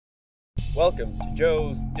Welcome to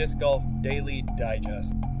Joe's Disc Golf Daily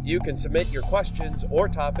Digest. You can submit your questions or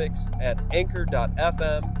topics at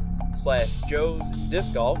anchor.fm/Joe's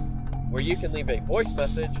Disc Golf, where you can leave a voice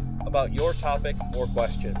message about your topic or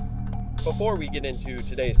question. Before we get into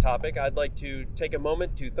today's topic, I'd like to take a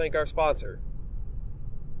moment to thank our sponsor.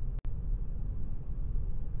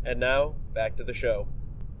 And now, back to the show.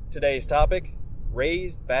 Today's topic,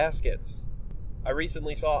 raised baskets. I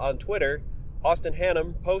recently saw on Twitter, Austin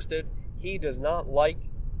Hannum posted he does not like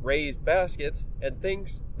raised baskets and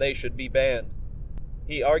thinks they should be banned.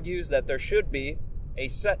 He argues that there should be a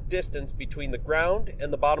set distance between the ground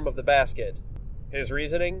and the bottom of the basket. His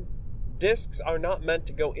reasoning, discs are not meant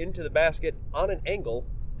to go into the basket on an angle,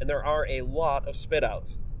 and there are a lot of spit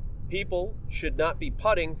outs. People should not be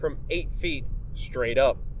putting from 8 feet straight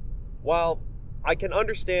up. While I can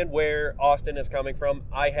understand where Austin is coming from,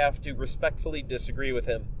 I have to respectfully disagree with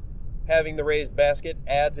him. Having the raised basket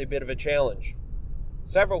adds a bit of a challenge.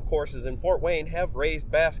 Several courses in Fort Wayne have raised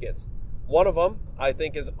baskets. One of them, I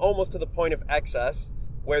think, is almost to the point of excess,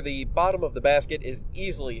 where the bottom of the basket is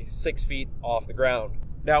easily 6 feet off the ground.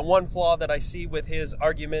 Now, one flaw that I see with his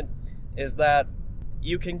argument is that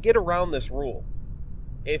you can get around this rule.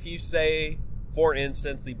 If you say, for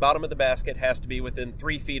instance, the bottom of the basket has to be within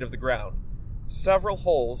 3 feet of the ground. Several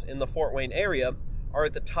holes in the Fort Wayne area are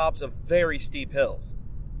at the tops of very steep hills,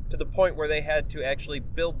 to the point where they had to actually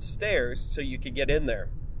build stairs so you could get in there.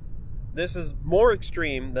 This is more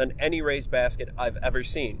extreme than any raised basket I've ever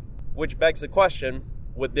seen, which begs the question,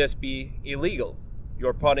 would this be illegal?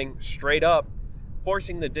 You're putting straight up,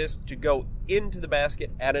 forcing the disc to go into the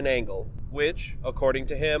basket at an angle, which, according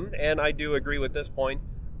to him, and I do agree with this point,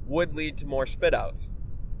 would lead to more spit outs.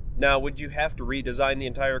 Now, would you have to redesign the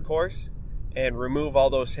entire course and remove all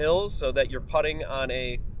those hills so that you're putting on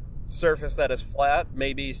a surface that is flat,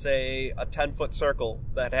 maybe say a 10-foot circle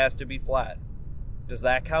that has to be flat? Does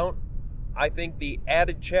that count? I think the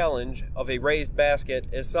added challenge of a raised basket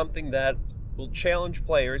is something that will challenge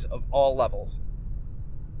players of all levels.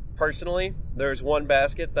 Personally, there's one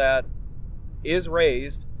basket that is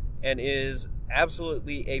raised and is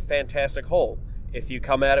absolutely a fantastic hole. If you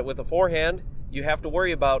come at it with a forehand, you have to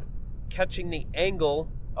worry about catching the angle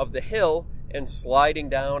of the hill and sliding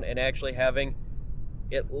down and actually having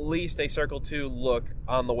at least a circle 2 look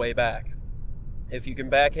on the way back. If you can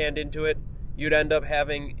backhand into it, you'd end up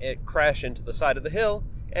having it crash into the side of the hill,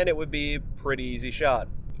 and it would be a pretty easy shot.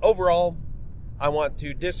 Overall, I want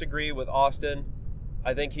to disagree with Austin.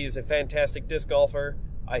 I think he's a fantastic disc golfer.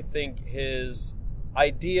 I think his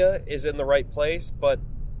idea is in the right place, but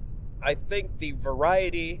I think the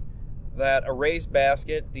variety that a raised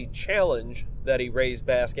basket, the challenge that a raised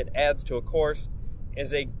basket adds to a course,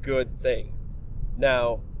 is a good thing.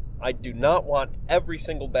 Now, I do not want every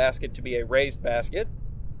single basket to be a raised basket,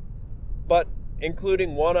 but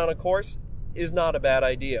including one on a course is not a bad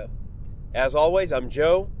idea. As always, I'm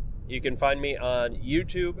Joe. You can find me on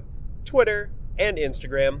YouTube, Twitter, and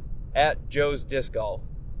Instagram at Joe's Disc Golf.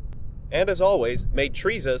 And as always, may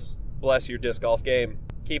Jesus bless your disc golf game.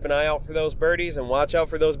 Keep an eye out for those birdies and watch out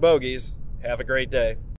for those bogeys. Have a great day.